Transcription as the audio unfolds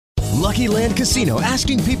Lucky Land Casino,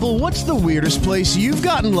 asking people, what's the weirdest place you've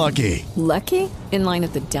gotten lucky? Lucky? In line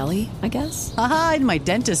at the deli, I guess? Aha, in my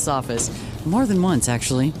dentist's office. More than once,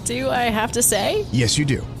 actually. Do I have to say? Yes, you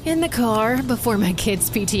do. In the car before my kids'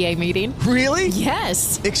 PTA meeting. Really?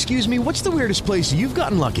 Yes. Excuse me, what's the weirdest place you've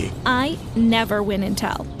gotten lucky? I never win and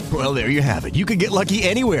tell. Well, there you have it. You can get lucky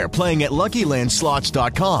anywhere, playing at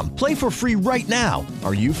LuckyLandSlots.com. Play for free right now.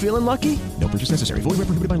 Are you feeling lucky? No purchase necessary. Void where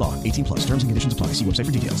prohibited by law. 18 plus. Terms and conditions apply. See website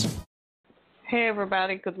for details. Hey,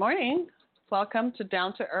 everybody. Good morning. Welcome to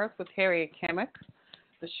Down to Earth with Harriet, Cammock,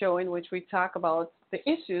 the show in which we talk about the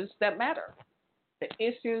issues that matter, the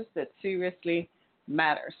issues that seriously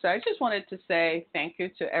matter. So I just wanted to say thank you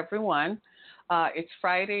to everyone. It's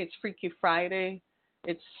Friday. It's Freaky Friday.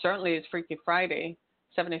 It certainly is Freaky Friday,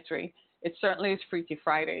 73. It certainly is Freaky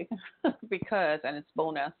Friday because, and it's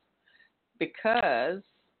bonus, because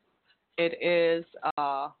it is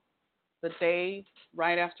the day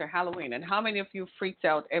right after Halloween. And how many of you freaked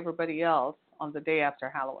out everybody else on the day after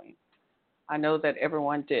Halloween? I know that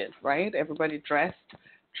everyone did, right? Everybody dressed,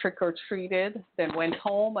 trick-or-treated, then went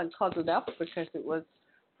home and cuddled up because it was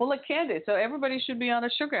full of candy. So everybody should be on a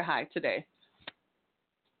sugar high today.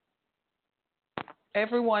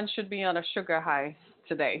 Everyone should be on a sugar high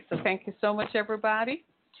today. So thank you so much, everybody,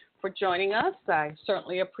 for joining us. I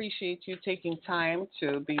certainly appreciate you taking time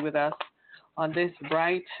to be with us on this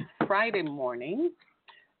bright Friday morning.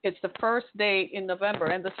 It's the first day in November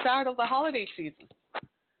and the start of the holiday season.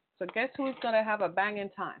 So guess who's going to have a banging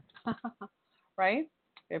time, right?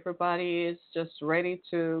 Everybody is just ready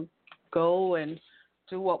to go and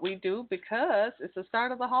do what we do because it's the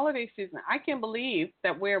start of the holiday season. I can't believe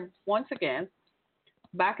that we're once again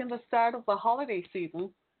back in the start of the holiday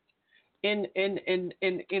season in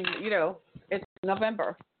you know, it's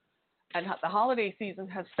November. And the holiday season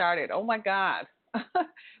has started. Oh, my God.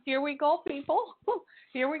 Here we go, people.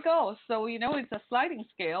 Here we go. So, you know, it's a sliding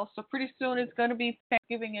scale. So pretty soon it's going to be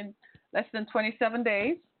Thanksgiving in less than 27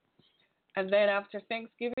 days. And then after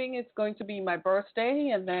Thanksgiving, it's going to be my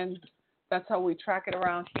birthday. And then that's how we track it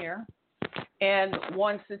around here. And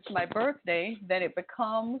once it's my birthday, then it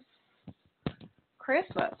becomes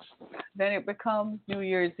Christmas. Then it becomes New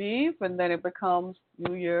Year's Eve. And then it becomes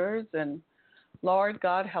New Year's. And Lord,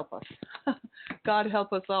 God help us. God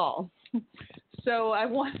help us all. So I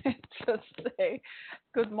wanted to say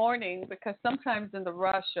good morning because sometimes in the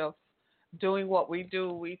rush of doing what we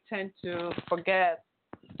do, we tend to forget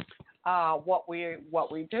what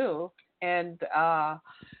we do. And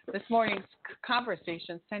this morning's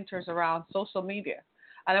conversation centers around social media.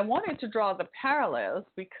 And I wanted to draw the parallels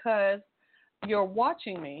because you're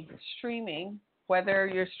watching me streaming, whether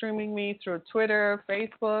you're streaming me through Twitter,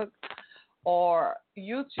 Facebook, or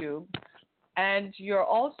YouTube, and you're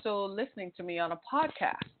also listening to me on a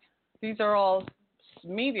podcast. These are all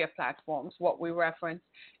media platforms, what we reference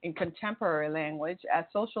in contemporary language as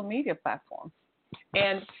social media platforms.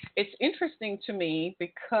 And it's interesting to me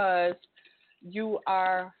because you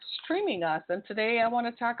are streaming us, and today I want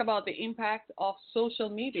to talk about the impact of social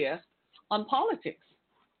media on politics.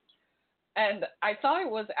 And I thought it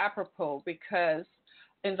was apropos because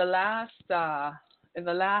in the last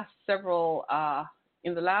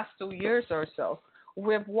 2 years or so,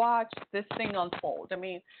 we've watched this thing unfold. I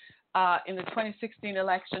mean, in the 2016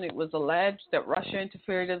 election, it was alleged that Russia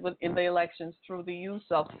interfered in the elections through the use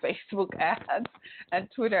of Facebook ads and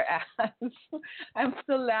Twitter ads. I'm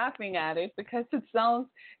still laughing at it because it sounds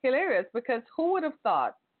hilarious, because who would have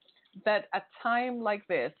thought that a time like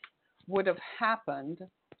this would have happened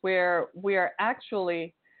where we are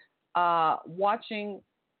actually watching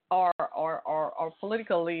our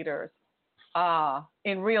political leaders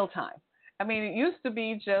in real time. I mean, it used to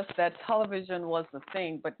be just that television was the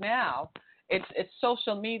thing, but now it's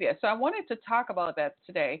social media. So I wanted to talk about that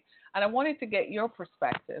today, and I wanted to get your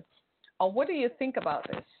perspective on what do you think about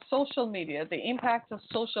this, social media, the impact of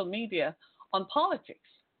social media on politics.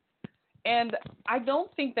 And I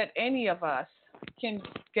don't think that any of us can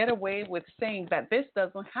get away with saying that this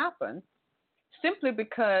doesn't happen simply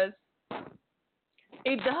because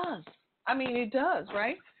it does. I mean, it does,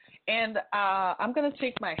 right? And I'm going to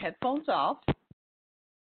take my headphones off,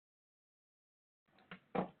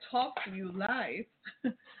 talk to you live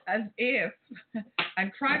as if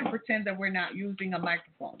I'm trying to pretend that we're not using a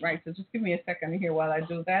microphone, right? So just give me a second here while I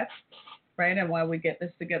do that, right, and while we get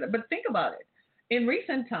this together. But think about it. In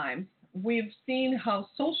recent times, we've seen how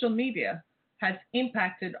social media has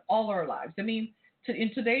impacted all our lives. I mean,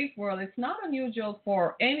 in today's world, it's not unusual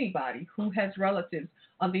for anybody who has relatives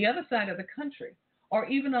on the other side of the country or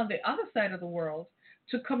even on the other side of the world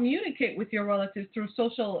to communicate with your relatives through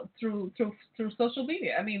social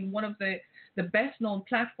media. I mean, one of the the best known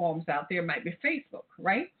platforms out there might be Facebook,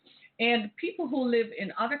 right? And people who live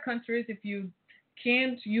in other countries, if you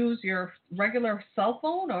can't use your regular cell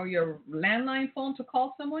phone or your landline phone to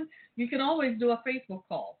call someone, you can always do a Facebook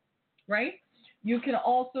call, right? You can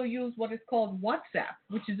also use what is called WhatsApp,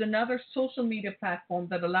 which is another social media platform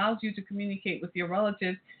that allows you to communicate with your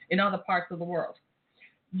relatives in other parts of the world.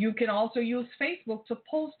 You can also use Facebook to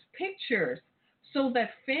post pictures so that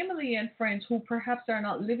family and friends who perhaps are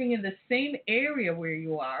not living in the same area where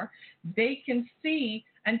you are, they can see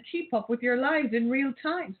and keep up with your lives in real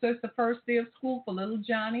time. So it's the first day of school for little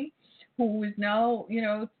Johnny, who is now,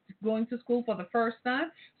 going to school for the first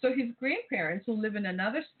time. So his grandparents who live in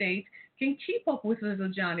another state can keep up with little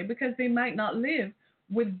Johnny because they might not live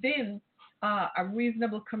within a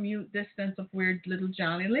reasonable commute distance of where little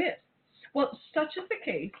Johnny lives. Well, such is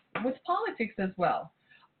the case with politics as well.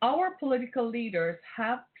 Our political leaders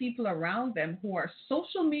have people around them who are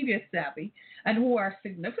social media savvy and who are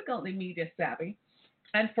significantly media savvy,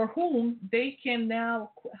 and for whom they can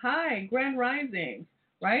now, hi, Grand Risings,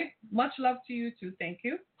 right? Much love to you too. Thank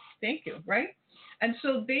you, right? And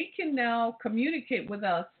so they can now communicate with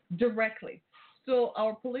us directly. So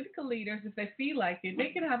our political leaders, if they feel like it, they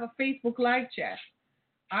can have a Facebook Live chat.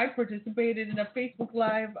 I participated in a Facebook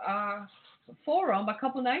Live forum a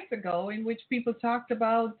couple nights ago in which people talked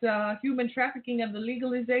about human trafficking and the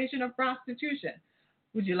legalization of prostitution.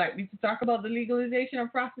 Would you like me to talk about the legalization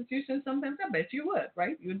of prostitution sometimes? I bet you would,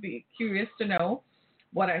 right? You would be curious to know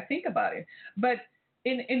what I think about it. But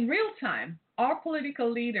in real time, our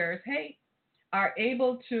political leaders, are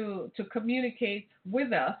able to communicate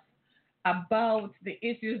with us about the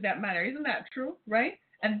issues that matter. Isn't that true, right?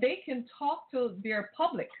 And they can talk to their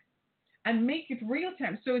public and make it real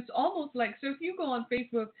time. So it's almost like, so if you go on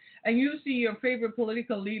Facebook and you see your favorite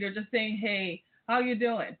political leader just saying, hey, how you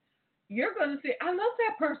doing? You're going to say, I love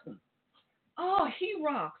that person. Oh, he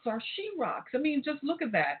rocks or she rocks. I mean, just look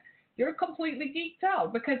at that. You're completely geeked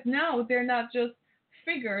out because now they're not just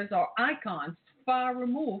figures or icons far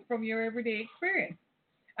removed from your everyday experience.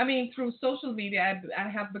 I mean, through social media, I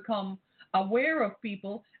have become aware of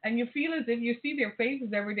people, and you feel as if you see their faces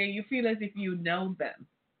every day. You feel as if you know them.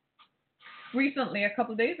 Recently, a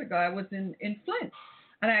couple of days ago, I was in Flint,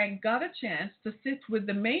 and I got a chance to sit with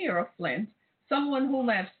the mayor of Flint, someone whom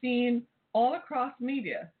I've seen all across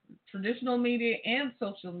media, traditional media and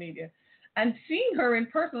social media. And seeing her in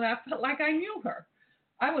person, I felt like I knew her.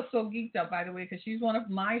 I was so geeked up, by the way, because she's one of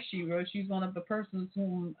my sheroes. She's one of the persons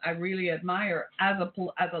whom I really admire as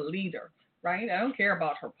a leader, right? I don't care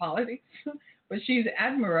about her politics, but she's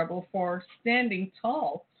admirable for standing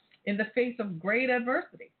tall in the face of great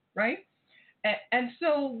adversity, right? And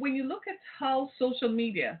so when you look at how social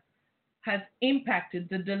media has impacted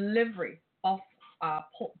the delivery of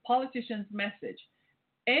politicians' message,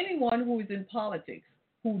 anyone who is in politics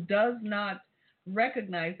who does not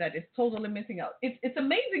recognize that is totally missing out. It's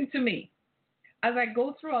amazing to me as I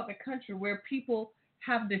go throughout the country where people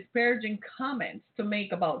have disparaging comments to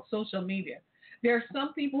make about social media. There are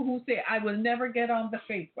some people who say, I will never get on the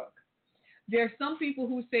Facebook. There are some people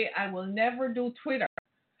who say, I will never do Twitter.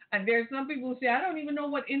 And there are some people who say, I don't even know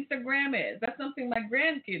what Instagram is. That's something my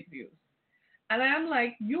grandkids use. And I'm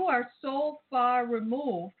like, you are so far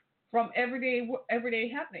removed from everyday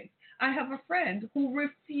happenings. I have a friend who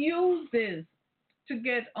refuses to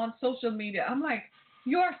get on social media. I'm like,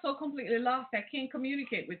 you are so completely lost. I can't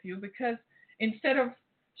communicate with you because instead of,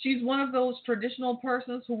 she's one of those traditional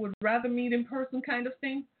persons who would rather meet in person kind of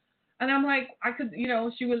thing. And I'm like, I could,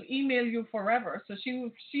 she will email you forever. So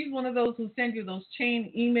she's one of those who send you those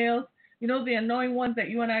chain emails, the annoying ones that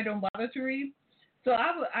you and I don't bother to read. So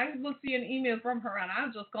I will see an email from her and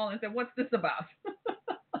I'll just call and say, what's this about?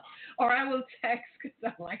 Or I will text because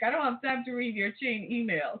I'm like, I don't have time to read your chain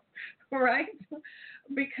emails, right?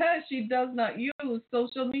 Because she does not use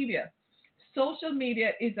social media. Social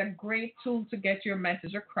media is a great tool to get your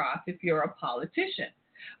message across if you're a politician,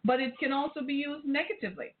 but it can also be used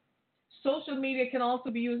negatively. Social media can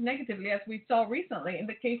also be used negatively, as we saw recently in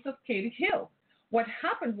the case of Katie Hill. What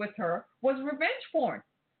happened with her was revenge porn.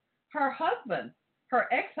 Her husband, her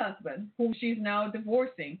ex-husband, whom she's now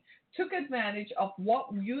divorcing, took advantage of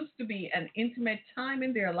what used to be an intimate time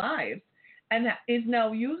in their lives and is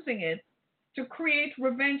now using it to create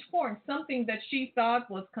revenge porn, something that she thought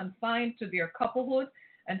was confined to their couplehood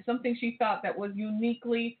and something she thought that was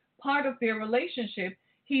uniquely part of their relationship.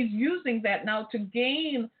 He's using that now to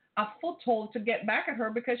gain a foothold to get back at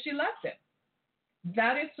her because she left him.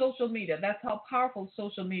 That is social media. That's how powerful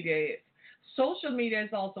social media is. Social media is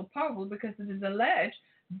also powerful because it is alleged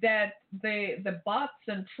that the bots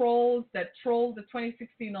and trolls that trolled the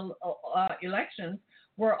 2016 elections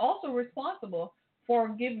we're also responsible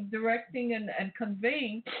for directing and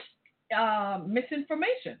conveying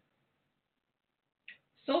misinformation.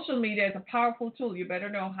 Social media is a powerful tool. You better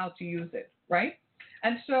know how to use it, right?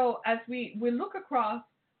 And so as we look across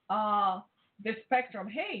the spectrum,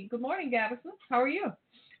 hey, good morning, Gavison. How are you?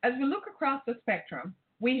 As we look across the spectrum,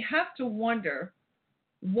 we have to wonder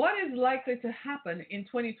what is likely to happen in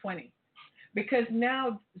 2020, because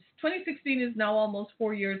now 2016 is now almost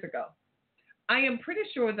 4 years ago. I am pretty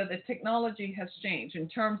sure that the technology has changed in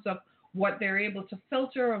terms of what they're able to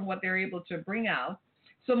filter and what they're able to bring out.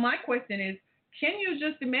 So my question is, can you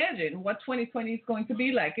just imagine what 2020 is going to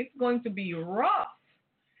be like? It's going to be rough.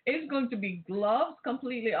 It's going to be gloves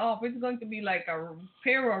completely off. It's going to be like a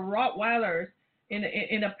pair of Rottweilers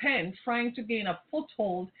in a pen trying to gain a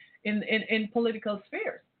foothold in political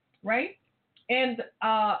spheres, right? And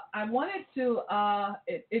I wanted to,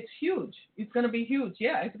 it's huge. It's going to be huge.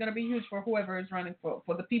 Yeah, it's going to be huge for whoever is running for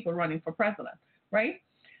the people running for president, right?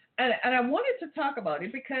 And I wanted to talk about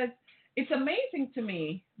it because it's amazing to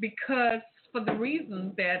me, because for the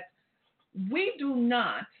reason that we do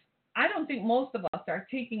not, I don't think most of us are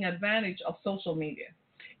taking advantage of social media.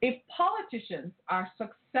 If politicians are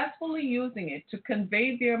successfully using it to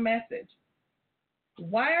convey their message,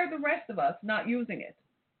 why are the rest of us not using it?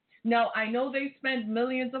 Now, I know they spend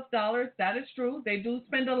millions of dollars. That is true. They do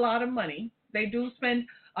spend a lot of money. They do spend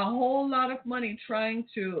a whole lot of money trying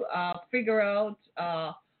to figure out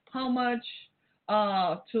how much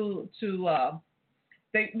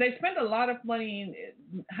they spend a lot of money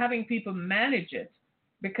in having people manage it,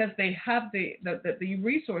 because they have the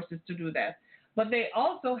resources to do that. But they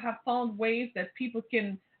also have found ways that people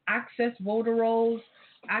can access voter rolls,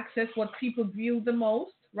 access what people view the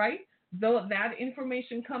most, right? Though that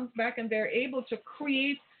information comes back and they're able to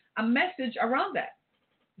create a message around that.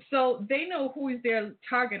 So they know who is their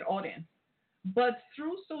target audience. But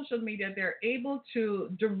through social media, they're able to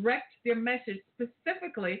direct their message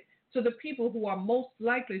specifically to the people who are most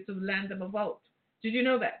likely to land them a vote. Did you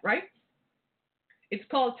know that, right? It's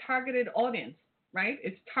called targeted audience, right?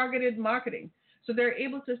 It's targeted marketing. So they're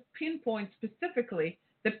able to pinpoint specifically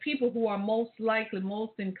the people who are most likely,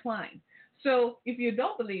 most inclined. So if you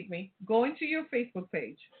don't believe me, go into your Facebook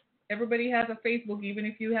page. Everybody has a Facebook, even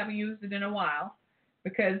if you haven't used it in a while,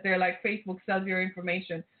 because they're like, Facebook sells your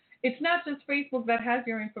information. It's not just Facebook that has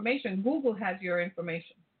your information. Google has your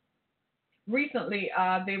information. Recently,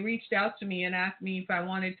 they reached out to me and asked me if I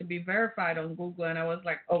wanted to be verified on Google, and I was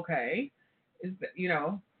like, okay,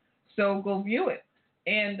 so go view it.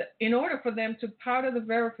 And in order for them to, part of the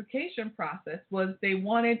verification process was they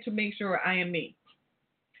wanted to make sure I am me.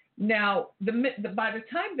 Now, by the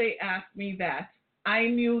time they asked me that, I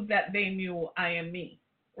knew that they knew I am me,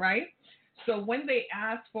 right? So when they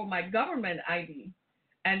asked for my government ID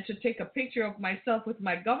and to take a picture of myself with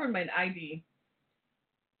my government ID,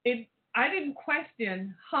 I didn't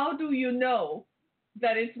question, how do you know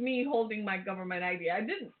that it's me holding my government ID? I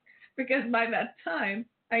didn't, because by that time,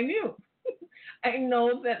 I knew. I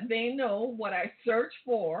know that they know what I search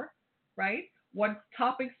for, right? What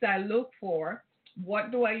topics I look for.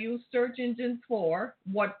 What do I use search engines for?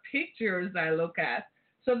 What pictures I look at.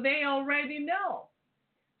 So they already know.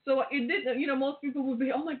 So it didn't, most people would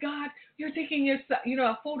be, oh my God, you're taking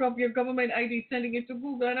a photo of your government ID, sending it to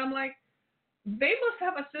Google. And I'm like, they must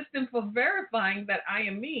have a system for verifying that I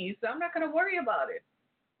am me. So I'm not going to worry about it.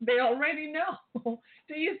 They already know.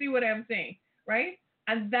 Do you see what I'm saying? Right?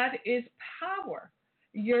 And that is power.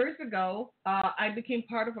 Years ago, I became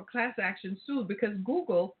part of a class action suit because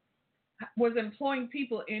Google was employing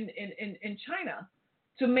people in China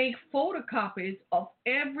to make photocopies of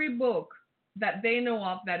every book that they know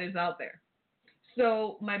of that is out there.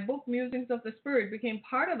 So my book, Musings of the Spirit, became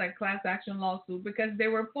part of that class action lawsuit because they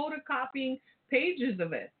were photocopying pages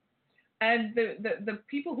of it. And the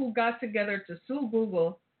people who got together to sue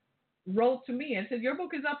Google wrote to me and said, your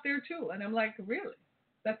book is up there too. And I'm like, really?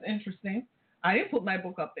 That's interesting. I didn't put my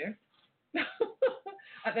book up there.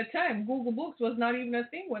 At the time, Google Books was not even a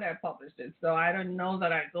thing when I published it. So I don't know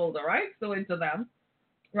that I sold the rights to it to them,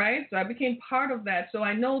 right? So I became part of that. So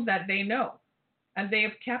I know that they know. And they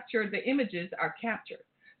have captured, the images are captured.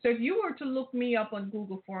 So if you were to look me up on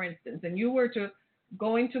Google, for instance, and you were to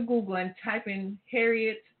go into Google and type in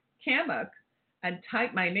Harriet Cammock and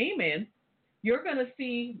type my name in, you're going to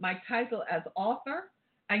see my title as author,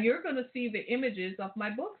 and you're going to see the images of my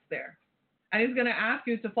books there. And it's going to ask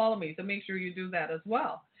you to follow me, so make sure you do that as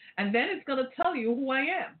well. And then it's going to tell you who I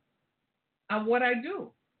am and what I do.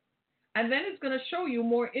 And then it's going to show you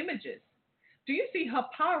more images. Do you see how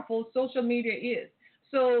powerful social media is?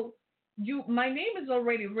 So my name is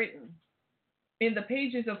already written. in the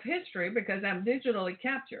pages of history because I'm digitally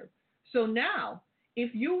captured. So now,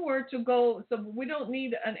 if you were to go, so we don't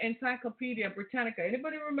need an Encyclopedia Britannica.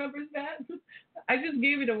 Anybody remembers that? I just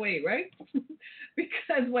gave it away, right?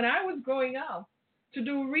 Because when I was growing up, to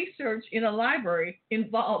do research in a library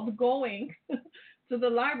involved going to the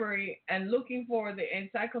library and looking for the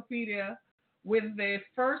encyclopedia with the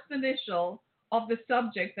first initial of the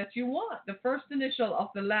subject that you want, the first initial of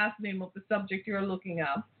the last name of the subject you're looking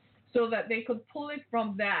up, so that they could pull it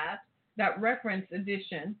from that reference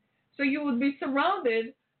edition. So you would be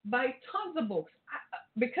surrounded by tons of books.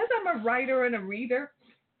 Because I'm a writer and a reader,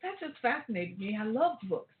 that just fascinated me. I love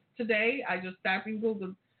books. Today, I just typed in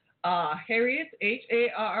Google Harriet,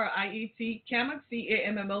 Harriet, Cammock,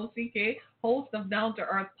 Cammock, host of Down to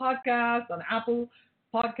Earth podcasts on Apple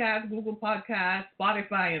Podcasts, Google Podcasts,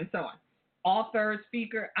 Spotify, and so on. Author,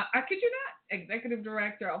 speaker, I kid you not, executive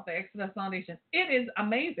director of the Exodus Foundation. It is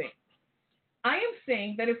amazing. I am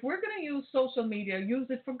saying that if we're going to use social media, use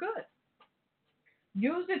it for good.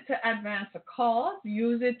 Use it to advance a cause.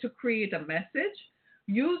 Use it to create a message.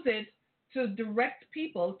 Use it to direct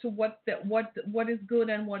people to what is good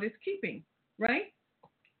and what is keeping, right?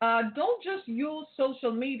 Don't just use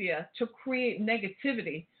social media to create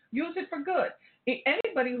negativity. Use it for good.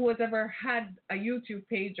 Anybody who has ever had a YouTube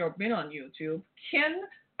page or been on YouTube can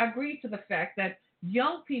agree to the fact that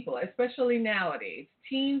young people, especially nowadays,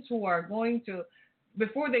 teens who are going to,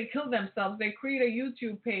 before they kill themselves, they create a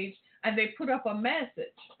YouTube page and they put up a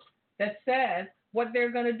message that says what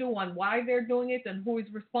they're going to do and why they're doing it and who is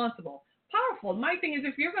responsible. Powerful. My thing is,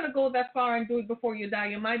 if you're going to go that far and do it before you die,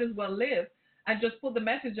 you might as well live and just put the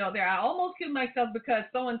message out there. I almost killed myself because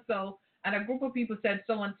so-and-so and a group of people said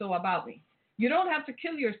so-and-so about me. You don't have to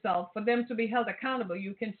kill yourself for them to be held accountable.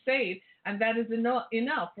 You can say it, and that is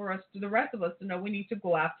enough for us, the rest of us, to know we need to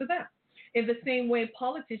go after them. In the same way,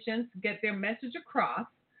 politicians get their message across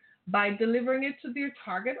by delivering it to their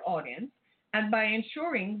target audience and by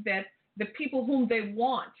ensuring that the people whom they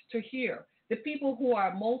want to hear, the people who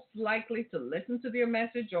are most likely to listen to their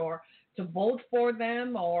message or to vote for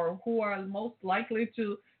them or who are most likely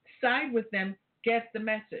to side with them, get the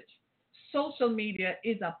message. Social media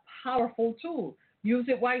is a powerful tool. Use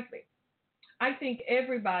it wisely. I think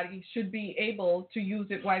everybody should be able to use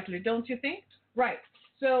it wisely, don't you think? Right.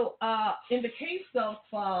 So in the case of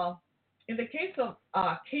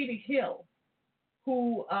Katie Hill,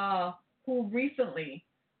 who recently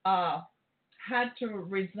had to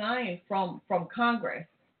resign from Congress.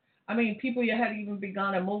 I mean, people had even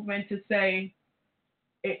begun a movement to say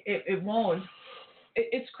it won't.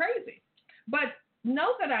 It's crazy. But now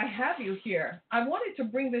that I have you here, I wanted to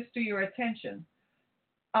bring this to your attention.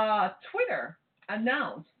 Twitter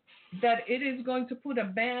announced that it is going to put a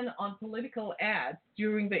ban on political ads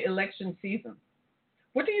during the election season.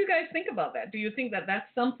 What do you guys think about that? Do you think that that's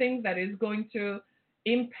something that is going to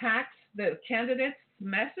impact the candidate's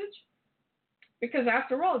message? Because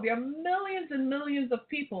after all, there are millions and millions of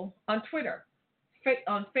people on Twitter.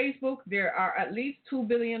 On Facebook, there are at least 2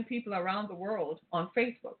 billion people around the world on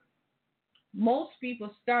Facebook. Most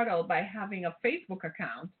people start out by having a Facebook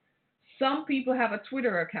account. Some people have a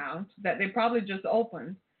Twitter account that they probably just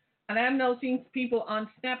opened. And I'm now seeing people on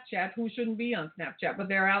Snapchat who shouldn't be on Snapchat, but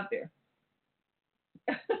they're out there.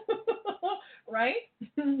 Right?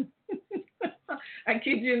 I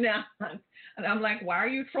kid you not. And I'm like, why are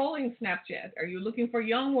you trolling Snapchat? Are you looking for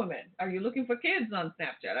young women? Are you looking for kids on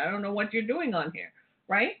Snapchat? I don't know what you're doing on here,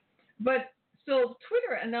 right? But so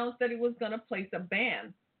Twitter announced that it was going to place a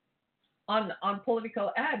ban on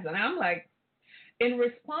political ads. And I'm like, in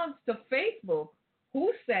response to Facebook,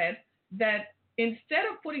 who said that instead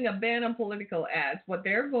of putting a ban on political ads, what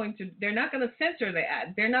they're not going to censor the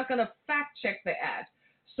ad. They're not going to fact check the ad.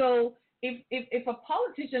 So if a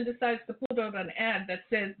politician decides to put out an ad that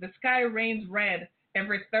says the sky rains red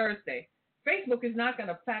every Thursday, Facebook is not going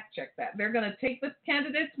to fact check that. They're going to take the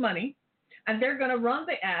candidate's money and they're going to run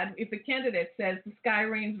the ad if the candidate says the sky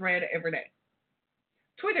rains red every day.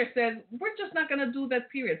 Twitter says, we're just not going to do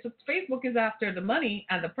that, period. So Facebook is after the money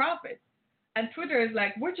and the profit. And Twitter is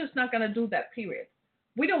like, we're just not going to do that, period.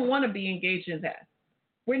 We don't want to be engaged in that.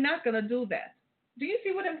 We're not going to do that. Do you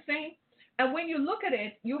see what I'm saying? And when you look at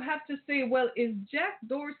it, you have to say, well, is Jack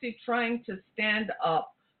Dorsey trying to stand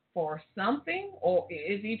up for something? Or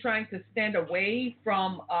is he trying to stand away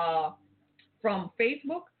from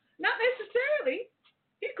Facebook? Not necessarily.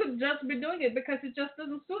 He could just be doing it because it just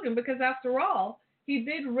doesn't suit him. Because after all, he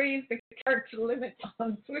did raise the character limit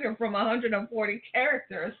on Twitter from 140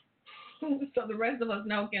 characters. So the rest of us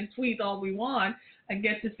now can tweet all we want and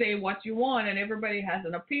get to say what you want, and everybody has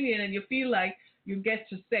an opinion, and you feel like you get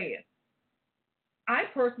to say it. I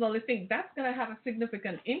personally think that's going to have a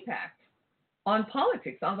significant impact on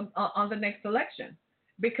politics on the next election,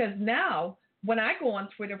 because now when I go on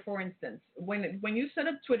Twitter, for instance, when you set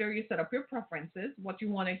up Twitter, you set up your preferences, what you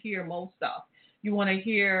want to hear most of. You want to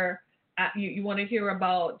hear you want to hear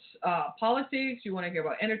about politics, you want to hear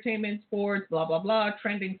about entertainment, sports, blah blah blah,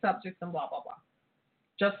 trending subjects, and blah blah blah.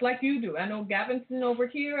 Just like you do. I know Gavinson over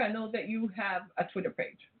here. I know that you have a Twitter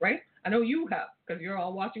page, right? I know you have, because you're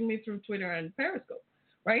all watching me through Twitter and Periscope,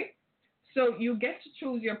 right? So you get to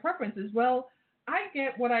choose your preferences. Well, I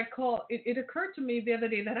get what I call, it occurred to me the other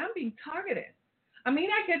day that I'm being targeted. I mean,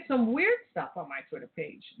 I get some weird stuff on my Twitter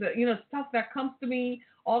page, stuff that comes to me,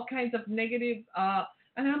 all kinds of negative,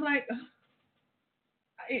 and I'm like,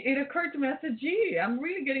 it occurred to me, I said, gee, I'm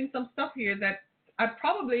really getting some stuff here that I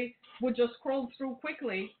probably would just scroll through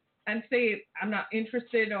quickly and say, I'm not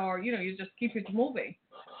interested, or, you just keep it moving.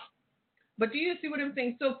 But do you see what I'm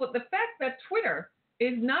saying? So for the fact that Twitter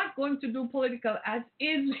is not going to do political ads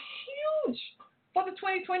is huge for the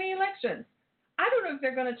 2020 elections. I don't know if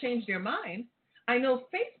they're going to change their mind. I know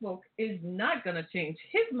Facebook is not going to change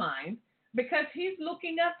his mind because he's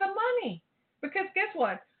looking at the money. Because guess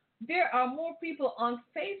what? There are more people on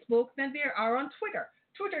Facebook than there are on Twitter.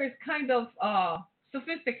 Twitter is kind of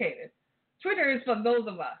sophisticated. Twitter is for those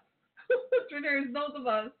of us. Twitter is those of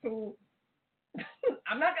us who,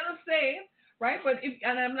 I'm not going to say, right? But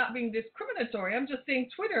and I'm not being discriminatory. I'm just saying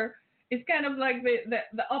Twitter is kind of like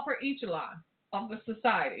the upper echelon of the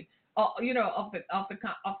society, of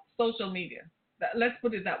social media. Let's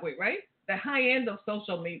put it that way, right? The high end of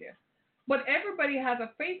social media. But everybody has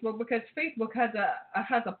a Facebook because Facebook has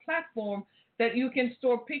a platform that you can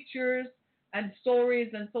store pictures and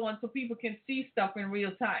stories and so on, so people can see stuff in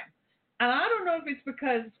real time. And I don't know if it's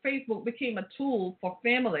because Facebook became a tool for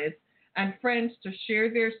families and friends to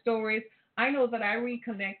share their stories. I know that I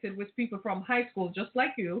reconnected with people from high school, just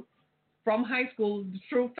like you, from high school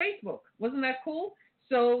through Facebook. Wasn't that cool?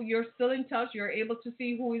 So you're still in touch. You're able to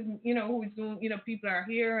see who is doing, people are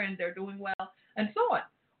here and they're doing well and so on.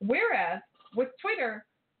 Whereas with Twitter,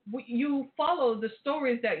 you follow the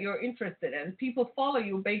stories that you're interested in. People follow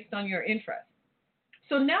you based on your interest.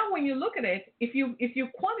 So now when you look at it, if you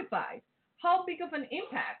quantify how big of an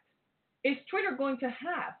impact is Twitter going to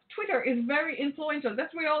have? Twitter is very influential.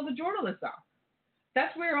 That's where all the journalists are.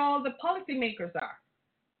 That's where all the policymakers are.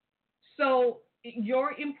 So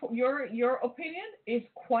your opinion is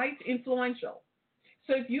quite influential.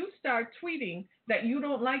 So if you start tweeting that you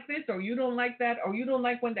don't like this, or you don't like that, or you don't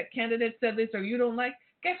like when that candidate said this, or you don't like,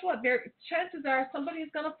 guess what? Chances are somebody is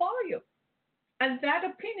going to follow you. And that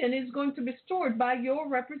opinion is going to be stored by your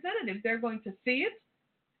representatives. They're going to see it,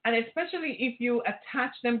 and especially if you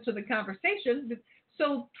attach them to the conversation.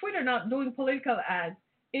 So Twitter not doing political ads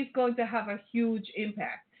is going to have a huge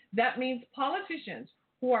impact. That means politicians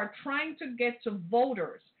who are trying to get to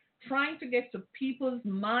voters, trying to get to people's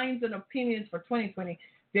minds and opinions for 2020,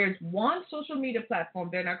 there's one social media platform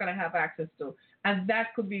they're not going to have access to, and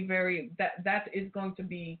that could be that is going to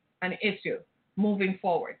be an issue moving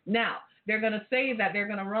forward. Now, they're going to say that they're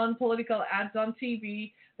going to run political ads on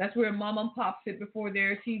TV. That's where mom and pop sit before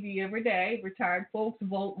their TV every day. Retired folks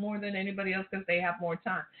vote more than anybody else because they have more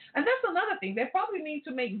time. And that's another thing. They probably need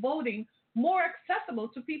to make voting more accessible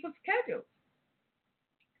to people's schedules.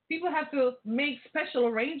 People have to make special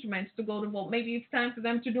arrangements to go to vote. Maybe it's time for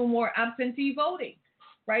them to do more absentee voting,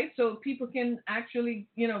 right? So people can actually,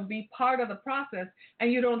 be part of the process,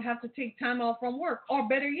 and you don't have to take time off from work. Or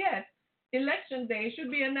better yet, Election Day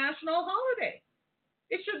should be a national holiday.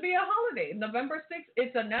 It should be a holiday. November 6th,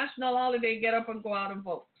 it's a national holiday. Get up and go out and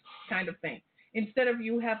vote kind of thing. Instead of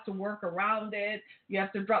you have to work around it, you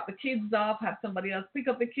have to drop the kids off, have somebody else pick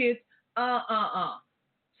up the kids.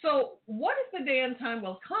 So what if the day and time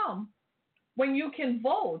will come when you can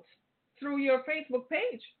vote through your Facebook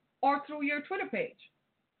page or through your Twitter page?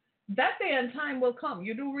 That day and time will come.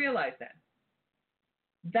 You do realize that.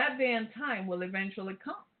 That day and time will eventually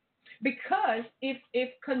come. Because if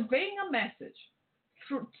conveying a message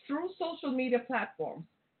through social media platforms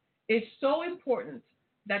is so important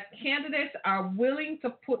that candidates are willing to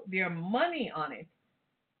put their money on it,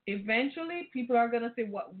 eventually people are going to say,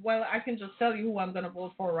 well, I can just tell you who I'm going to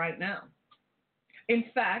vote for right now. In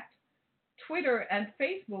fact, Twitter and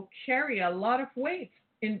Facebook carry a lot of weight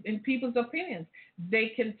in people's opinions.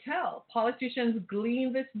 They can tell. Politicians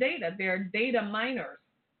glean this data. They're data miners.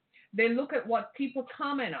 They look at what people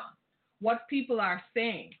comment on, what people are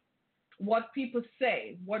saying, what people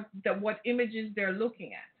say, what images they're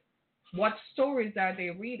looking at, what stories are they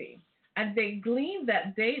reading, and they glean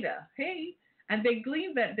that data. And they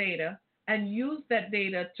glean that data and use that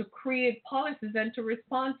data to create policies and to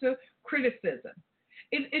respond to criticism.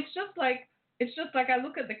 It's just like I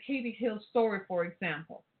look at the Katie Hill story, for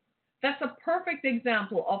example. That's a perfect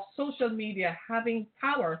example of social media having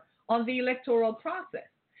power on the electoral process.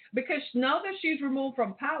 Because now that she's removed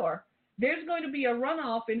from power, there's going to be a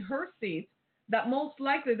runoff in her seat that most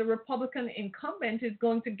likely the Republican incumbent is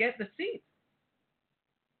going to get the seat.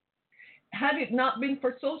 Had it not been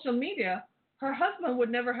for social media, her husband would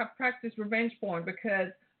never have practiced revenge porn because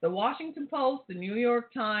the Washington Post, the New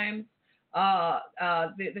York Times,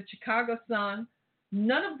 the Chicago Sun,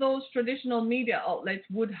 none of those traditional media outlets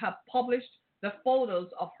would have published the photos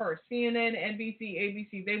of her. CNN, NBC,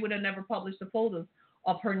 ABC, they would have never published the photos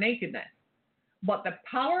of her nakedness. But the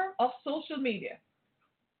power of social media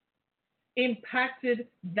impacted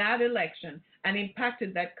that election and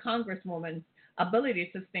impacted that congresswoman's ability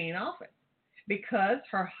to stay in office because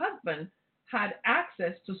her husband had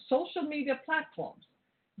access to social media platforms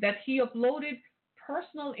that he uploaded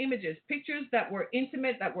personal images, pictures that were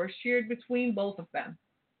intimate, that were shared between both of them.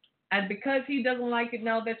 And because he doesn't like it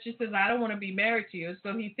now that she says, I don't want to be married to you,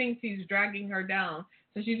 so he thinks he's dragging her down.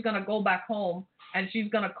 So she's going to go back home and she's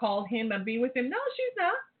going to call him and be with him. No, she's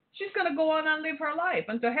not. She's going to go on and live her life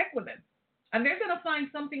and to heck with him. And they're going to find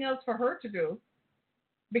something else for her to do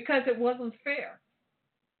because it wasn't fair.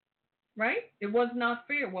 Right? It was not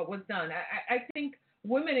fair what was done. I think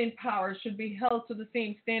women in power should be held to the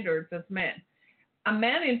same standards as men. A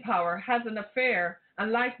man in power has an affair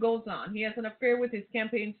and life goes on. He has an affair with his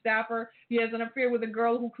campaign staffer. He has an affair with a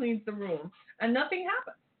girl who cleans the room and nothing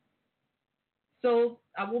happens. So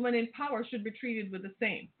a woman in power should be treated with the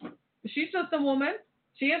same. She's just a woman.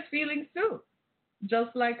 She has feelings too.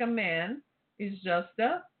 Just like a man is just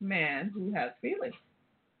a man who has feelings.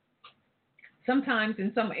 Sometimes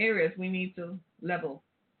in some areas we need to level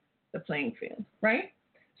the playing field, right?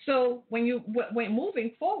 So when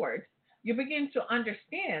moving forward, you begin to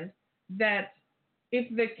understand that if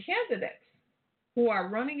the candidates who are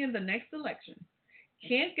running in the next election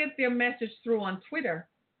can't get their message through on Twitter,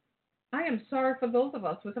 I am sorry for those of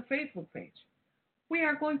us with a Facebook page. We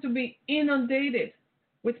are going to be inundated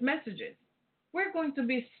with messages. We're going to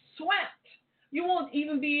be swept. You won't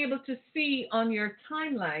even be able to see on your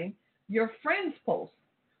timeline your friends' posts.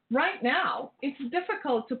 Right now, it's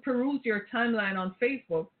difficult to peruse your timeline on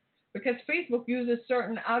Facebook because Facebook uses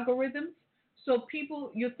certain algorithms. So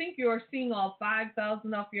people, you think you are seeing all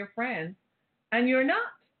 5,000 of your friends, and you're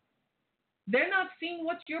not. They're not seeing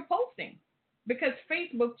what you're posting because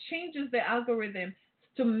Facebook changes the algorithm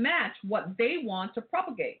to match what they want to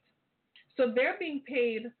propagate. So they're being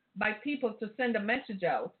paid by people to send a message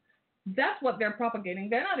out. That's what they're propagating.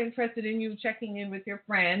 They're not interested in you checking in with your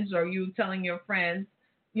friends or you telling your friends,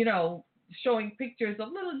 showing pictures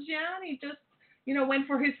of little Johnny just, went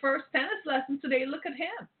for his first tennis lesson today. Look at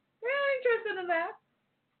him. They're not interested in that.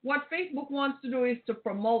 What Facebook wants to do is to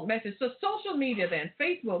promote messages. So social media then,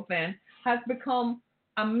 Facebook then, has become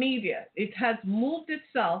a media. It has moved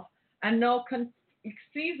itself and now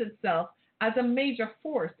sees itself as a major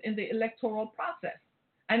force in the electoral process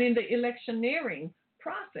and in the electioneering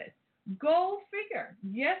process. Go figure.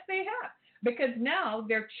 Yes, they have. Because now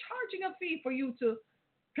they're charging a fee for you to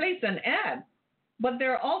place an ad, but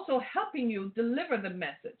they're also helping you deliver the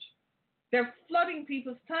message. They're flooding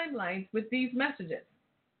people's timelines with these messages.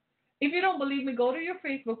 If you don't believe me, go to your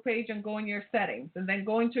Facebook page and go in your settings and then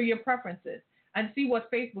go into your preferences and see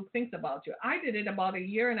what Facebook thinks about you. I did it about a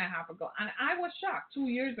year and a half ago, and I was shocked 2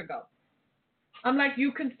 years ago. I'm like,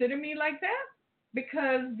 you consider me like that?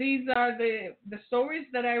 Because these are the stories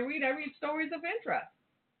that I read. I read stories of interest.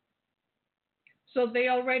 So they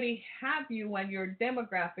already have you and your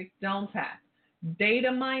demographics down pat.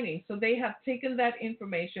 Data mining. So they have taken that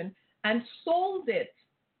information and sold it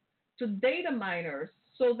to data miners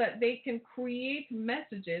so that they can create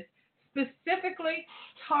messages specifically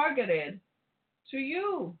targeted to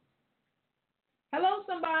you. Hello,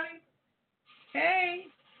 somebody. Hey,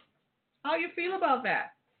 how you feel about that?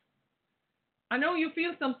 I know you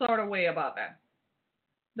feel some sort of way about that.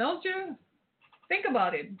 Don't you? Think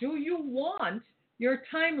about it. Do you want your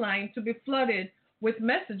timeline to be flooded with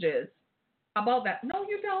messages about that? No,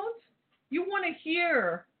 you don't. You want to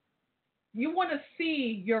hear. You want to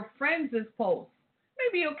see your friends' posts.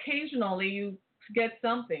 Maybe occasionally you get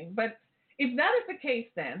something. But if that is the case,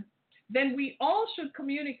 then we all should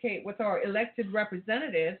communicate with our elected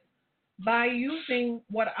representatives by using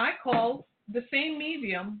what I call the same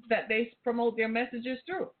medium that they promote their messages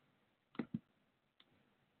through.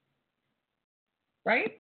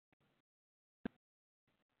 Right?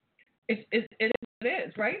 It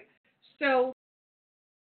is, right? So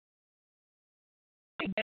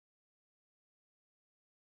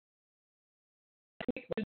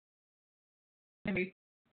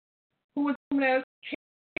as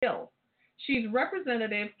Katie Hill. She's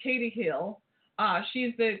Representative Katie Hill.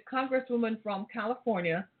 She's the congresswoman from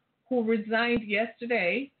California who resigned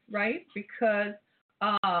yesterday, right? Because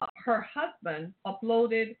her husband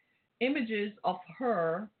uploaded images of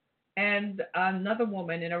her and another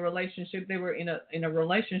woman in a relationship. They were in a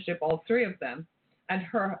relationship, all three of them, and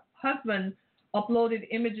her husband uploaded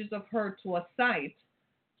images of her to a site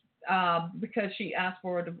because she asked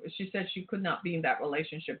for it. She said she could not be in that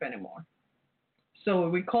relationship anymore. So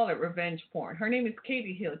we call it revenge porn. Her name is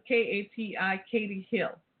Katie Hill, Kati, Katie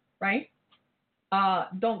Hill, right?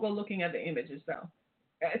 Don't go looking at the images though,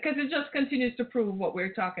 because it just continues to prove what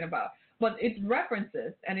we're talking about. But it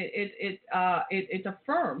references and it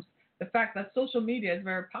affirms the fact that social media is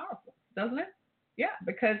very powerful, doesn't it? Yeah,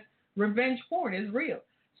 because revenge porn is real.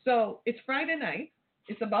 So it's Friday night.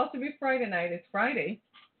 It's about to be Friday night. It's Friday.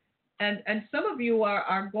 And some of you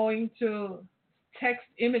are going to text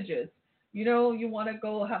images. You know, you want to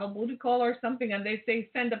go have a booty call or something, and they say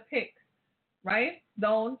send a pic, right?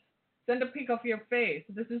 Don't send a pic of your face.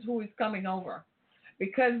 This is who is coming over.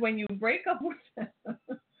 Because when you break up with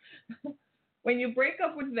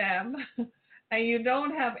them, and you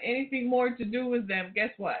don't have anything more to do with them,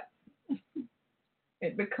 guess what?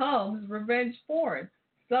 It becomes revenge porn.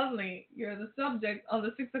 Suddenly, you're the subject on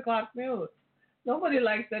the 6 o'clock news. Nobody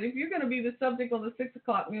likes that. If you're going to be the subject on the 6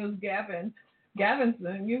 o'clock news, Gavinson,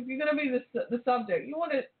 you're going to be the subject. You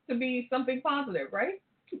want it to be something positive, right?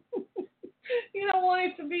 You don't want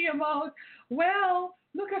it to be about, well,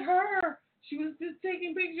 look at her. She was just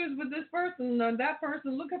taking pictures with this person and that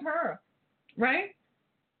person. Look at her, right?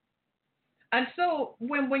 And so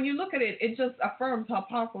when you look at it, it just affirms how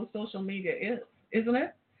powerful social media is, isn't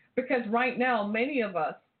it? Because right now, many of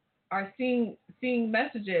us are seeing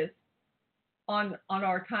messages on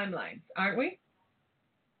our timelines, aren't we?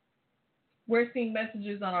 We're seeing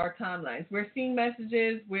messages on our timelines. We're seeing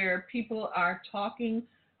messages where people are talking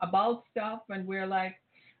about stuff, and we're like,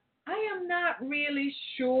 I am not really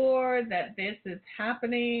sure that this is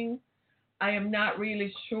happening. I am not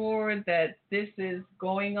really sure that this is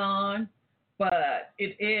going on, but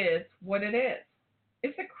it is what it is.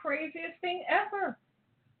 It's the craziest thing ever.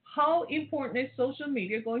 How important is social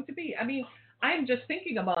media going to be? I mean, I'm just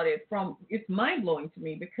thinking about it it's mind-blowing to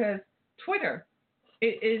me because Twitter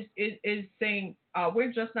is saying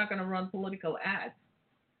we're just not going to run political ads.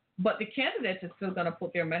 But the candidates are still going to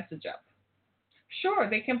put their message up. Sure,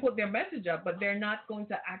 they can put their message up, but they're not going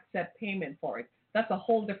to accept payment for it. That's a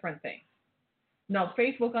whole different thing. Now,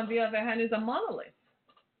 Facebook, on the other hand, is a monolith.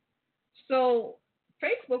 So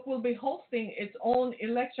Facebook will be hosting its own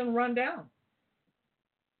election rundown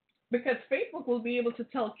because Facebook will be able to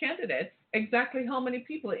tell candidates exactly how many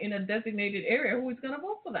people in a designated area who is going to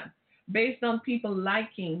vote for them based on people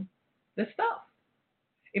liking the stuff.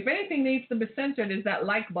 If anything needs to be censored is that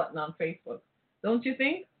like button on Facebook, don't you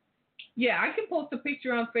think? Yeah, I can post a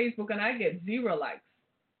picture on Facebook and I get 0 likes.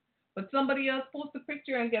 But somebody else posts a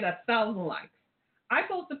picture and get 1,000 likes. I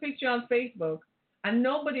post a picture on Facebook and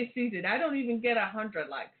nobody sees it. I don't even get 100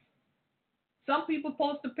 likes. Some people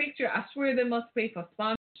post a picture, I swear they must pay for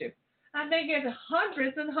sponsorship, and they get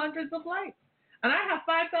hundreds and hundreds of likes. And I have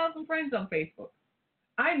 5,000 friends on Facebook.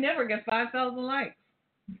 I never get 5,000 likes.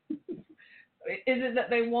 Is it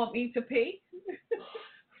that they want me to pay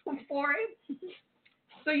for it?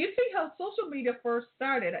 So you see how social media first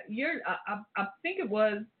started. I think it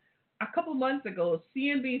was a couple months ago,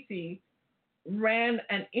 CNBC ran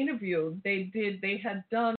an interview they had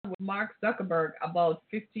done with Mark Zuckerberg about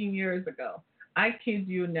 15 years ago. I kid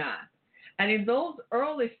you not. And in those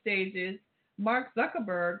early stages, Mark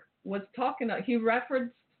Zuckerberg was talking, he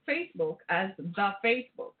referenced Facebook as the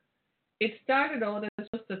Facebook. It started out as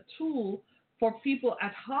just a tool for people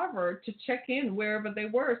at Harvard to check in wherever they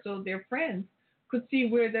were so their friends could see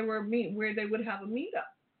where they would have a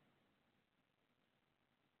meetup.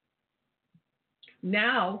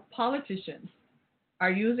 Now, politicians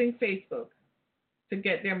are using Facebook to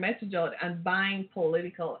get their message out and buying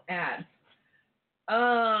political ads.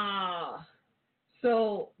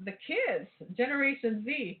 So the kids, Generation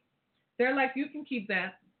Z, they're like, you can keep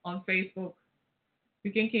that on Facebook.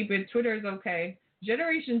 You can keep it. Twitter is okay.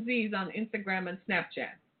 Generation Z is on Instagram and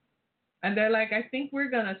Snapchat. And they're like, I think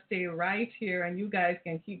we're going to stay right here and you guys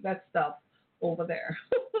can keep that stuff over there.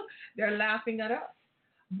 They're laughing at us.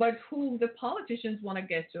 But who the politicians want to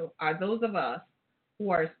get to are those of us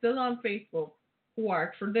who are still on Facebook, who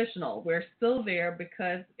are traditional. We're still there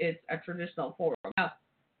because it's a traditional forum. Now,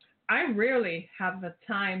 I rarely have the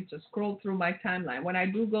time to scroll through my timeline. When I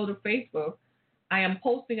do go to Facebook, I am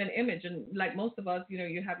posting an image. And like most of us,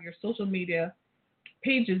 you have your social media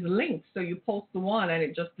pages linked, so you post the one and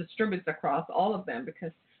it just distributes across all of them,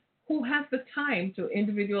 because who has the time to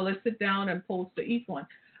individually sit down and post to each one?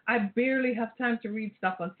 I barely have time to read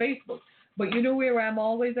stuff on Facebook. But you know where I'm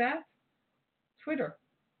always at? Twitter.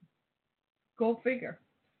 Go figure.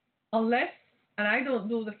 Unless, and I don't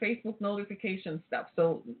do the Facebook notification stuff,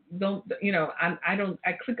 so don't,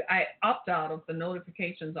 I opt out of the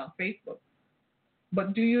notifications on Facebook.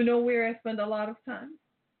 But do you know where I spend a lot of time?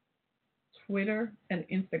 Twitter and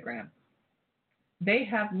Instagram. They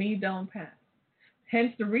have me down pat.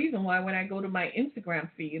 Hence the reason why when I go to my Instagram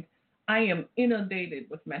feed, I am inundated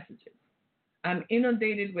with messages. I'm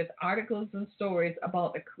inundated with articles and stories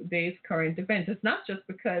about the day's current events. It's not just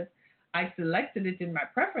because I selected it in my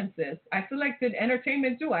preferences. I selected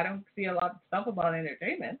entertainment too. I don't see a lot of stuff about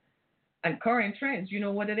entertainment and current trends. You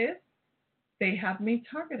know what it is? They have me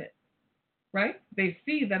targeted, right? They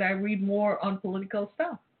see that I read more on political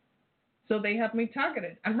stuff. So they have me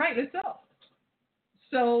targeted, and rightly so.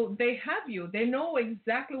 So they have you. They know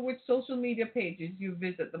exactly which social media pages you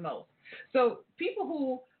visit the most. So people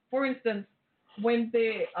who, for instance, when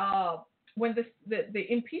the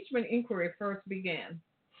impeachment inquiry first began,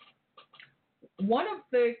 one of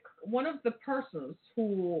the persons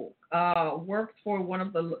who worked for one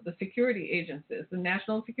of the security agencies, the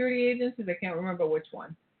national security agencies, I can't remember which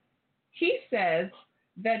one, he says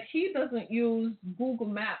that he doesn't use Google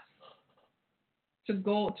Maps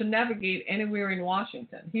to navigate anywhere in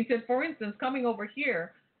Washington. He said, for instance, coming over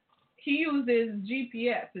here, he uses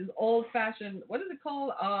GPS, his old-fashioned, what is it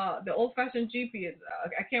called? The old-fashioned GPS.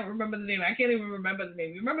 I can't remember the name. I can't even remember the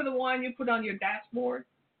name. You remember the one you put on your dashboard?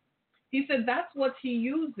 He said that's what he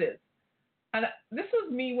uses. And this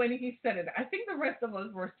was me when he said it. I think the rest of us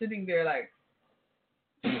were sitting there like,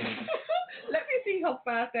 let me see how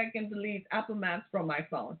fast I can delete Apple Maps from my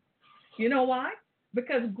phone. You know why?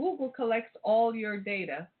 Because Google collects all your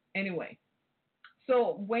data anyway.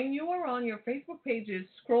 So when you are on your Facebook pages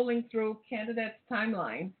scrolling through candidates'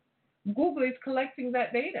 timelines, Google is collecting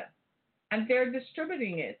that data and they're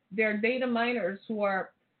distributing it. They're data miners who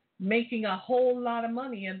are making a whole lot of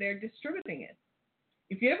money and they're distributing it.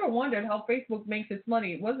 If you ever wondered how Facebook makes its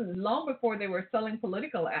money, it wasn't long before they were selling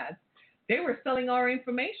political ads. They were selling our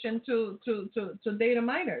information to data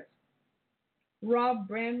miners. Rob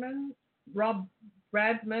Bradman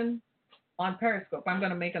on Periscope. I'm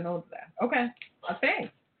going to make a note of that. Okay.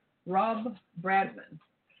 Thanks. Rob Bradman.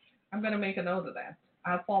 I'm going to make a note of that.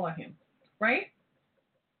 I'll follow him. Right?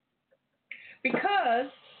 Because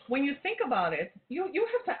when you think about it, you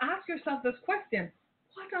have to ask yourself this question.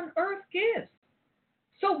 What on earth gives?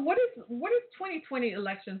 So what is 2020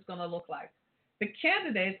 elections going to look like? The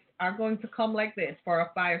candidates are going to come like this for a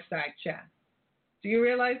fireside chat. Do you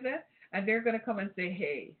realize that? And they're going to come and say,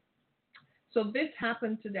 hey, so this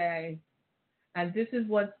happened today, and this is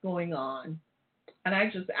what's going on, and I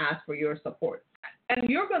just ask for your support. And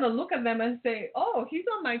you're going to look at them and say, oh, he's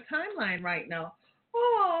on my timeline right now.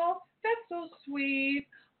 Oh, that's so sweet.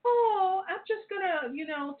 Oh, I'm just going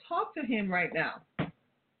to, talk to him right now.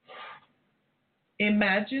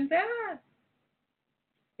 Imagine that.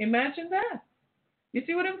 Imagine that. You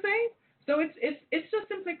see what I'm saying? So it's just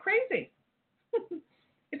simply crazy.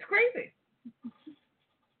 It's crazy.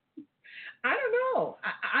 I don't know.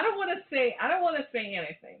 I don't want to say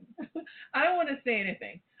anything. I don't want to say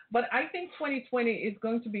anything. But I think 2020 is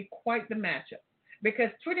going to be quite the matchup because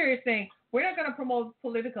Twitter is saying we're not going to promote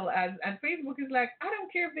political ads, and Facebook is like, I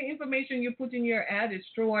don't care if the information you put in your ad is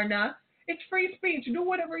true or not. It's free speech. Do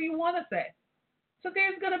whatever you want to say. So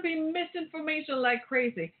there's going to be misinformation like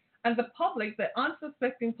crazy, and the public, the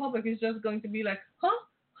unsuspecting public, is just going to be like, huh.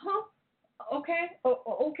 Okay,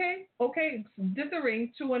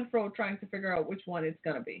 dithering to and fro trying to figure out which one it's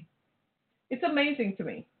going to be. It's amazing to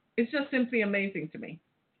me. It's just simply amazing to me,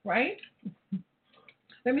 right?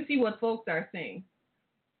 Let me see what folks are saying.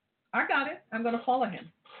 I got it. I'm going to follow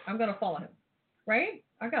him. Right?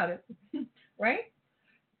 I got it. Right?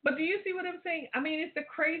 But do you see what I'm saying? I mean, it's the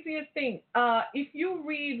craziest thing. If you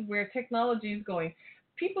read where technology is going,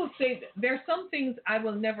 people say there are some things I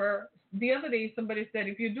will never. The other day, somebody said,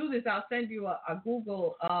 if you do this, I'll send you a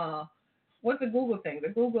Google, what's the Google thing? The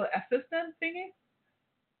Google Assistant thingy?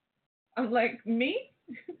 I'm like, me?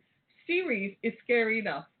 Siri is scary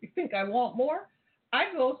enough. You think I want more?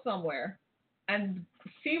 I go somewhere and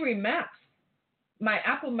Siri Maps, my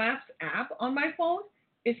Apple Maps app on my phone,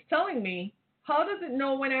 is telling me, how does it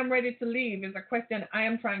know when I'm ready to leave is a question I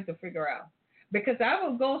am trying to figure out. Because I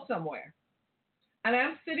will go somewhere and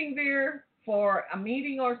I'm sitting there for a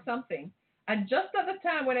meeting or something, and just at the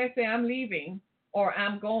time when I say I'm leaving or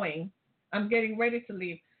I'm getting ready to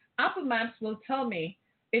leave, Apple Maps will tell me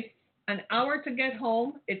An hour to get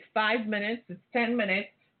home. It's 5 minutes. It's 10 minutes.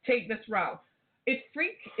 Take this route. It's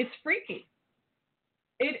freaky.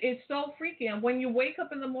 It is so freaky. And when you wake up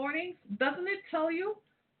in the mornings, doesn't it tell you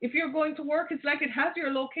if you're going to work? It's like it has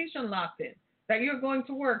your location locked in, that you're going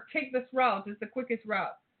to work. Take this route. It's the quickest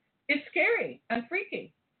route. It's scary and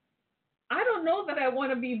freaky. I don't know that I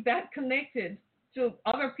want to be that connected to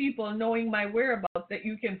other people knowing my whereabouts that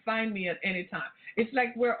you can find me at any time. It's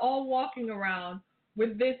like we're all walking around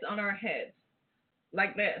with this on our heads,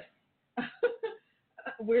 like this.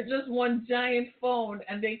 We're just one giant phone,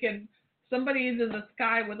 and somebody is in the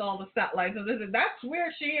sky with all the satellites, and they say, that's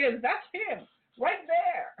where she is, that's him, right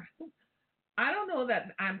there. I don't know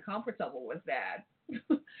that I'm comfortable with that.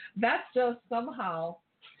 That's just somehow,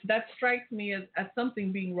 that strikes me as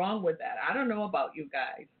something being wrong with that. I don't know about you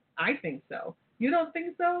guys. I think so. You don't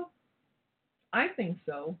think so? I think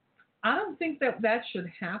so. I don't think that should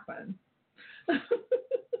happen.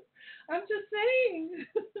 I'm just saying.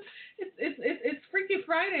 It's Freaky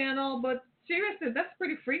Friday and all, but seriously, that's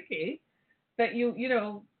pretty freaky. That you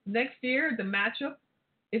know, next year the matchup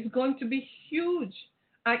is going to be huge.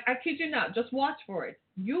 I kid you not. Just watch for it.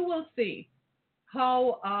 You will see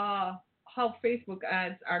how Facebook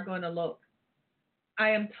ads are going to look. I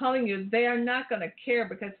am telling you, they are not going to care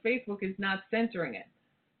because Facebook is not censoring it.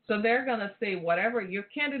 So they're going to say whatever. Your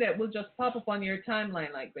candidate will just pop up on your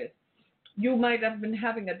timeline like this. You might have been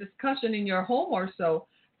having a discussion in your home or so,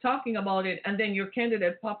 talking about it, and then your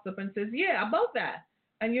candidate pops up and says, yeah, about that.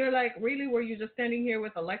 And you're like, really? Were you just standing here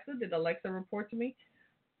with Alexa? Did Alexa report to me?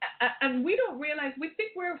 And we don't realize, we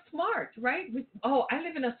think we're smart, right? I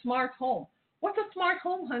live in a smart home. What's a smart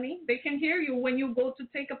home, honey? They can hear you when you go to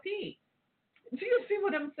take a pee. Do you see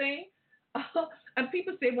what I'm saying? And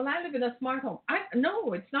people say, well, I live in a smart home.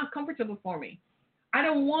 No, it's not comfortable for me. I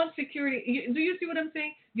don't want security. Do you see what I'm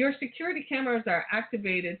saying? Your security cameras are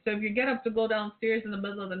activated. So if you get up to go downstairs in the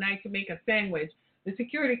middle of the night to make a sandwich, the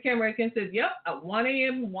security camera can say, yep, at 1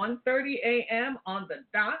 a.m., 1:30 a.m. on the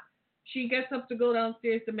dot, she gets up to go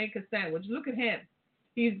downstairs to make a sandwich. Look at him.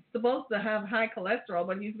 He's supposed to have high cholesterol,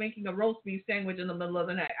 but he's making a roast beef sandwich in the middle of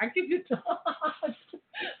the night. I kid you not.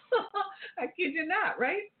 I kid you not,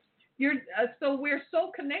 right? So we're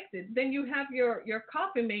so connected. Then you have your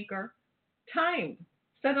coffee maker timed,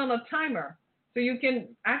 set on a timer, so you can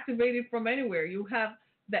activate it from anywhere. You have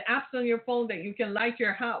the apps on your phone that you can light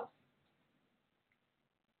your house.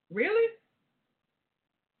 Really?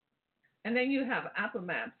 And then you have Apple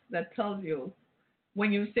Maps that tells you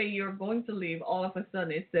when you say you're going to leave, all of a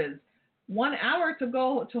sudden it says 1 hour to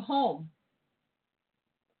go to home.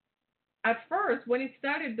 At first, when it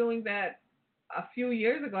started doing that a few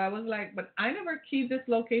years ago, I was like, but I never keep this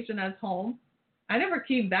location as home. I never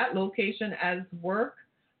keep that location as work.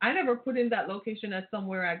 I never put in that location as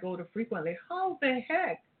somewhere I go to frequently. How the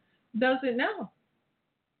heck does it now?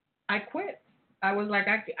 I quit. I was like,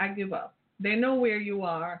 I give up. They know where you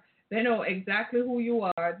are. They know exactly who you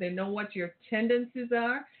are. They know what your tendencies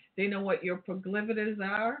are. They know what your proclivities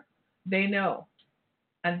are. They know.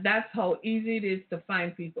 And that's how easy it is to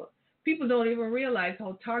find people. People don't even realize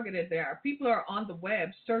how targeted they are. People are on the web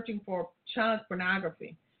searching for child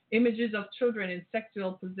pornography, images of children in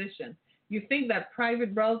sexual position. You think that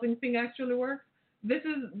private browsing thing actually works? These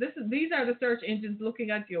are the search engines looking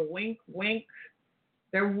at you, wink, wink.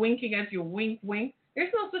 They're winking at you, wink, wink.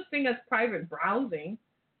 There's no such thing as private browsing.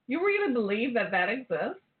 You really believe that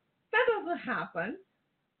exists? That doesn't happen.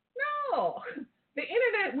 No. The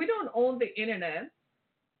internet, we don't own the internet.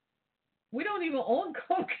 We don't even own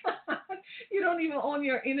Comcast. You don't even own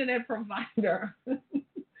your internet provider.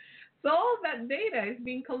 So all that data is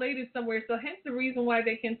being collated somewhere. So hence the reason why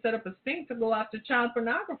they can set up a sting to go after child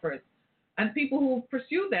pornographers and people who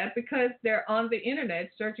pursue that because they're on the internet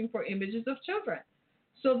searching for images of children.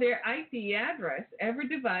 So their IP address, every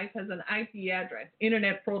device has an IP address,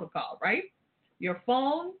 internet protocol, right? Your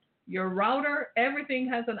phone, your router, everything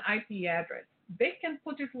has an IP address. They can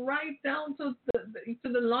put it right down to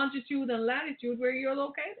the longitude and latitude where you're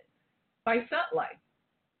located by satellite.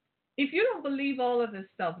 If you don't believe all of this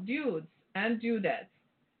stuff, dudes and dudettes,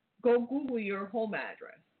 go Google your home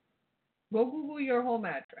address. Go Google your home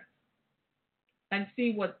address and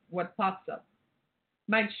see what pops up.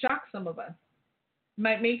 Might shock some of us.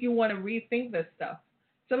 Might make you want to rethink this stuff.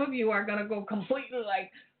 Some of you are going to go completely like,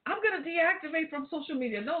 I'm going to deactivate from social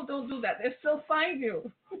media. No, don't do that. They still find you.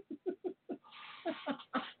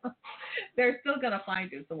 They're still going to find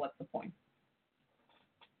you, so what's the point?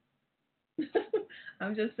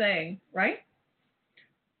 I'm just saying, right?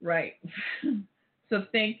 Right. So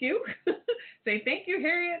thank you. Say thank you,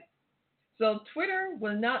 Harriet. So Twitter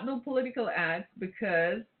will not do political ads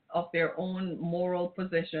because of their own moral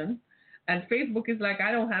position. And Facebook is like,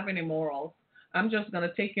 I don't have any morals. I'm just going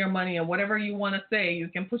to take your money, and whatever you want to say, you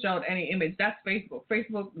can push out any image. That's Facebook.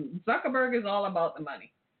 Zuckerberg is all about the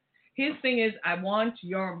money. His thing is, I want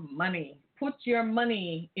your money. Put your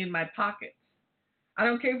money in my pocket. I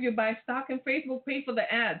don't care if you buy stock in Facebook, pay for the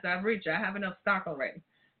ads. I'm rich. I have enough stock already.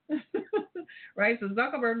 Right? So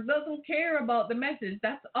Zuckerberg doesn't care about the message.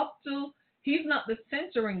 That's up to, he's not the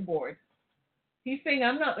censoring board. He's saying,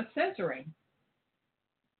 I'm not the censoring.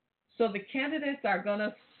 So the candidates are going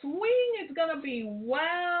to swing. It's going to be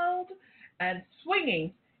wild and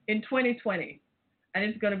swinging in 2020. And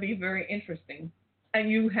it's going to be very interesting. And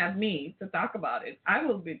you have me to talk about it. I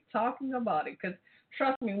will be talking about it because,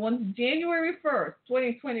 trust me, once January 1st,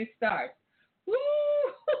 2020 starts, woo!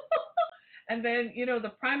 And then,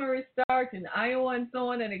 the primary starts in Iowa and so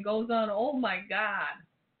on, and it goes on. Oh, my God.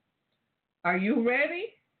 Are you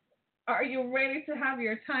ready? Are you ready to have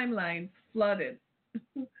your timeline flooded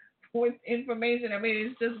with information? I mean,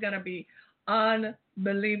 it's just going to be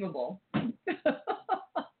unbelievable.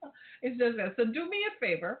 It's just that. So do me a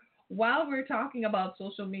favor. While we're talking about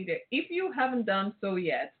social media, if you haven't done so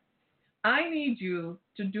yet, I need you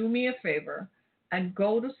to do me a favor and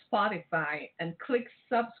go to Spotify and click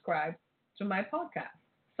subscribe to my podcast.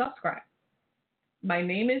 Subscribe. My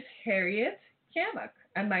name is Harriet Cammock,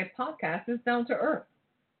 and my podcast is Down to Earth.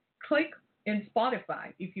 Click in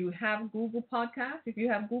Spotify. If you have Google Podcasts, if you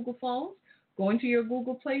have Google phones, go into your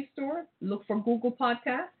Google Play Store, look for Google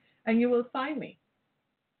Podcasts, and you will find me.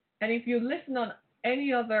 And if you listen on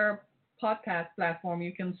any other podcast platform,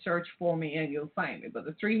 you can search for me and you'll find me. But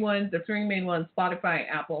the three main ones, Spotify,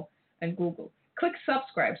 Apple, and Google. Click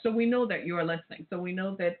subscribe so we know that you're listening, so we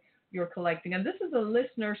know that you're collecting. And this is a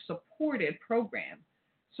listener-supported program.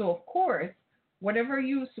 So, of course, whatever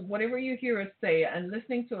you hear us say and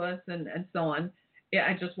listening to us and so on,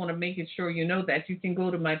 I just want to make it sure you know that you can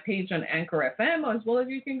go to my page on Anchor FM, as well as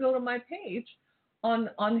you can go to my page on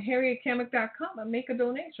harrietcammock.com and make a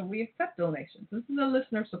donation. We accept donations. This is a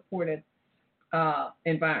listener-supported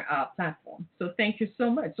platform. So thank you so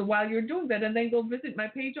much. So while you're doing that, and then go visit my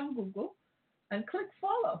page on Google and click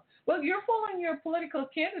follow. Well, you're following your political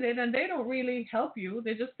candidate, and they don't really help you.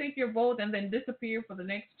 They just take your vote and then disappear for the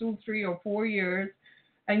next 2, 3, or 4 years,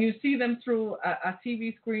 and you see them through a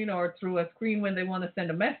TV screen or through a screen when they want to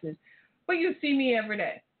send a message. But you see me every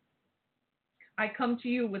day. I come to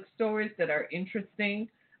you with stories that are interesting.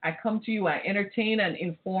 I come to you, I entertain and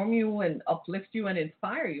inform you and uplift you and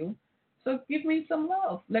inspire you. So give me some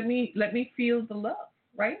love. Let me feel the love,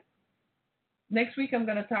 right? Next week I'm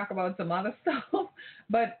going to talk about some other stuff,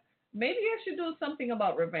 but maybe I should do something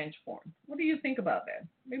about revenge porn. What do you think about that?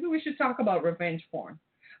 Maybe we should talk about revenge porn.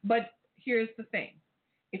 But here's the thing.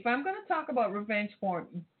 If I'm going to talk about revenge porn,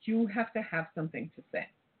 you have to have something to say.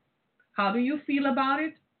 How do you feel about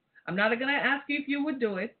it? I'm not going to ask you if you would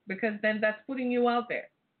do it, because then that's putting you out there.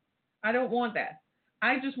 I don't want that.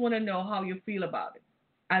 I just want to know how you feel about it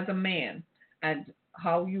as a man and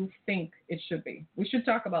how you think it should be. We should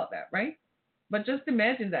talk about that, right? But just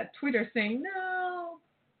imagine that Twitter saying, no,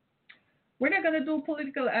 we're not going to do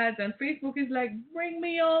political ads. And Facebook is like, bring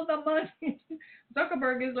me all the money.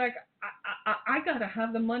 Zuckerberg is like, I got to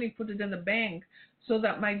have the money, put it in the bank so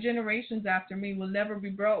that my generations after me will never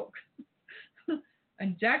be broke.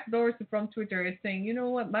 And Jack Dorsey from Twitter is saying, you know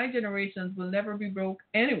what, my generations will never be broke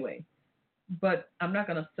anyway, but I'm not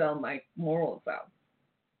going to sell my morals out.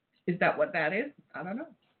 Is that what that is? I don't know.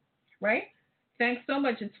 Right? Thanks so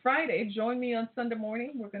much. It's Friday. Join me on Sunday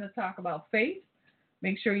morning. We're going to talk about faith.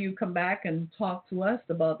 Make sure you come back and talk to us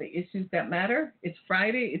about the issues that matter. It's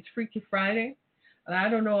Friday. It's Freaky Friday. And I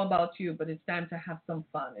don't know about you, but it's time to have some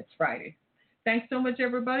fun. It's Friday. Thanks so much,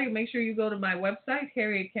 everybody. Make sure you go to my website,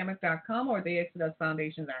 harrietcammock.com or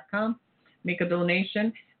theexodusfoundation.com. Make a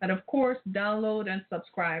donation. And, of course, download and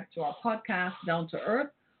subscribe to our podcast, Down to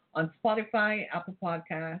Earth, on Spotify, Apple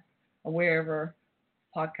Podcasts, or wherever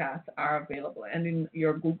podcasts are available, and in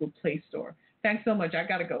your Google Play Store. Thanks so much. I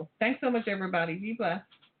got to go. Thanks so much, everybody. Be blessed.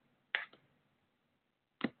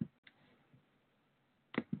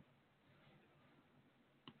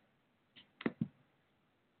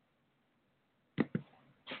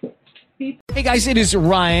 Hey guys, it is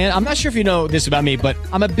Ryan. I'm not sure if you know this about me, but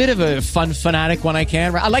I'm a bit of a fun fanatic when I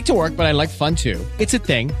can. I like to work, but I like fun too. It's a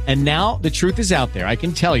thing. And now the truth is out there. I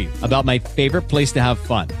can tell you about my favorite place to have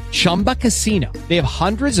fun. Chumba Casino. They have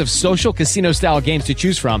hundreds of social casino style games to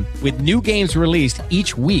choose from with new games released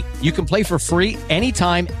each week. You can play for free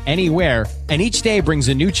anytime, anywhere. And each day brings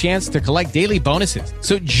a new chance to collect daily bonuses.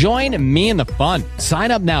 So join me in the fun.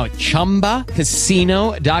 Sign up now at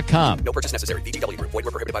ChumbaCasino.com. No purchase necessary. VGW Group. Void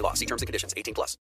where prohibited by law. See terms and conditions. 18+.